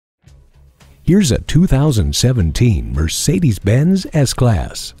Here's a 2017 Mercedes-Benz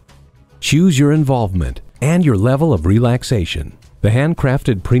S-Class. Choose your involvement and your level of relaxation. The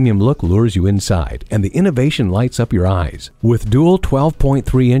handcrafted premium look lures you inside, and the innovation lights up your eyes. With dual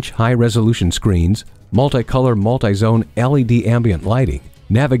 12.3-inch high-resolution screens, multicolor multi-zone LED ambient lighting,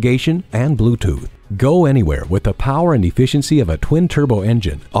 navigation, and Bluetooth. Go anywhere with the power and efficiency of a twin-turbo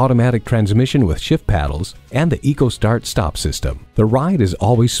engine, automatic transmission with shift paddles, and the EcoStart stop system. The ride is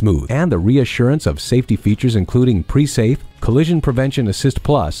always smooth, and the reassurance of safety features including pre-safe, collision prevention assist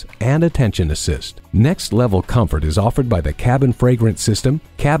plus, and attention assist. Next-level comfort is offered by the cabin fragrance system,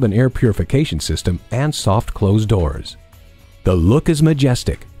 cabin air purification system, and soft closed doors. The look is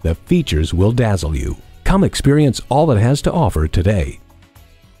majestic. The features will dazzle you. Come experience all it has to offer today.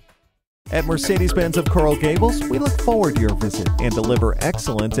 At Mercedes-Benz of Coral Gables, we look forward to your visit and deliver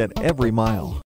excellence at every mile.